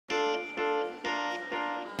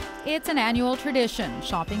It's an annual tradition,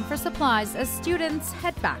 shopping for supplies as students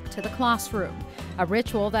head back to the classroom. A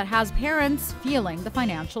ritual that has parents feeling the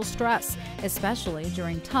financial stress, especially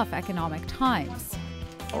during tough economic times.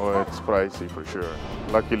 Oh, it's pricey for sure.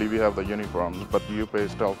 Luckily, we have the uniforms, but you pay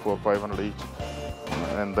still $400-500 each.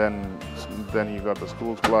 And then you got the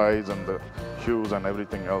school supplies and the shoes and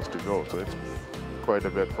everything else to go, so it's quite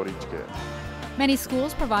a bit for each kid. Many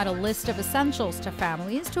schools provide a list of essentials to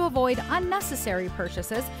families to avoid unnecessary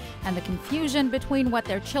purchases and the confusion between what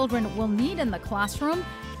their children will need in the classroom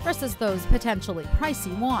versus those potentially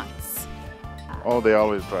pricey wants. Oh, they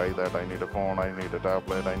always try that. I need a phone, I need a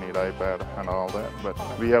tablet, I need iPad and all that. But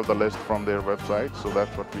we have the list from their website, so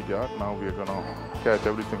that's what we got. Now we're going to catch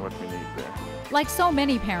everything what we need there. Like so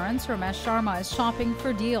many parents, Ramesh Sharma is shopping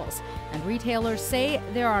for deals, and retailers say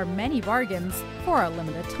there are many bargains for a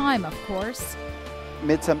limited time, of course.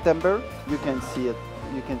 Mid-September, you can see it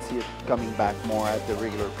coming back more at the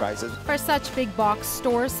regular prices. For such big box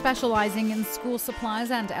stores specializing in school supplies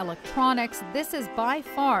and electronics, this is by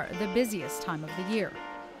far the busiest time of the year.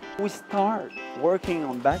 We start working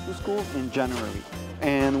on back to school in January,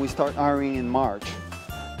 and we start hiring in March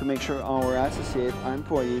to make sure our associate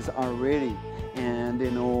employees are ready and they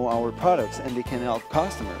know our products and they can help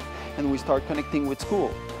customers. And we start connecting with school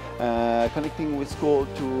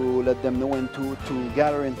to let them know and to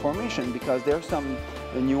gather information, because there are some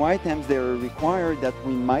new items that are required that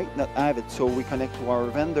we might not have it. So we connect to our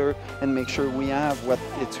vendor and make sure we have what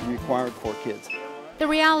it's required for kids. The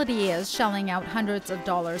reality is shelling out hundreds of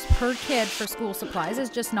dollars per kid for school supplies is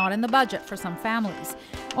just not in the budget for some families.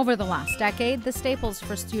 Over the last decade, the Staples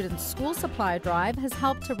for Students school supply drive has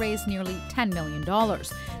helped to raise nearly $10 million.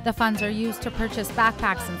 The funds are used to purchase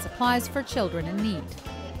backpacks and supplies for children in need.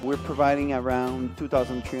 We're providing around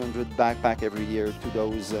 2,300 backpacks every year to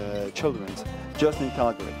those children, just in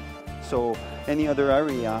Calgary. So any other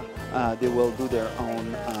area, they will do their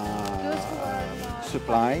own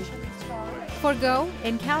supply. For Go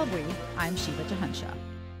in Calgary, I'm Shiva Jahansha.